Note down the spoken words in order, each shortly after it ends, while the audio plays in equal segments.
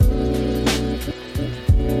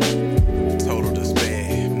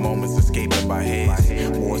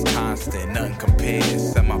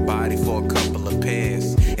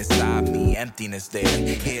emptiness there.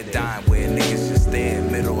 Here dying where niggas just there,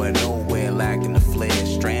 middle of nowhere, lacking the flair.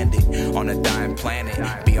 Stranded on a dying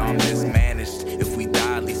planet, beyond mismanaged. If we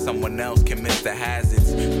die, at least someone else can miss the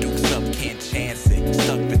hazards. Dukes up, can't chance it.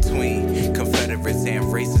 Stuck between Confederates and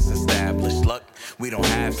racists established. Luck, we don't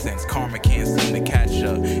have sense. Karma can't seem to catch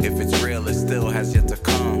up. If it's real, it still has yet to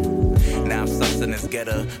come. Now sustenance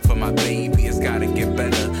getter for my baby, it's gotta get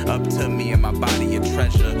better. Up to me and my body a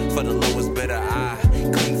treasure. For the lowest bidder, I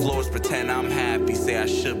clean floors, pretend I'm happy. Say I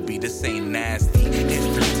should be, this ain't nasty.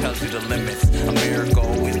 History tells you the limits. America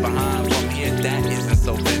always behind. From here, that isn't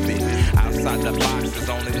so vivid. Outside the box, there's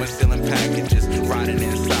only when stealing packages. Riding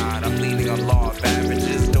inside, I'm leaning on law of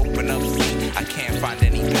averages. Doping up, see, I can't find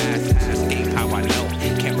any passage. Escape how I know,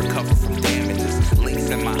 can't recover from damages. Links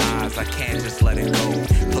in my eyes, I can't just let it go.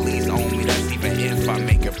 Police own me, that's even if I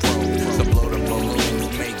make it pro. So blow the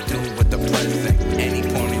balloons, make do with the present. Any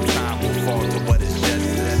point in time will fall to what is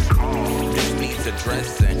just this. This needs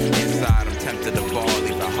addressing. Inside, I'm tempted to ball,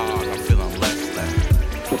 leave it hard, I'm feeling less than.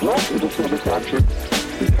 The black is a service object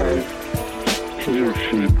because he or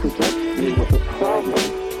she presents me with a problem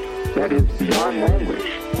that is beyond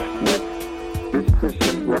language. What this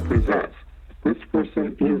person represents. This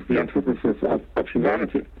person is the antithesis of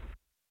humanity.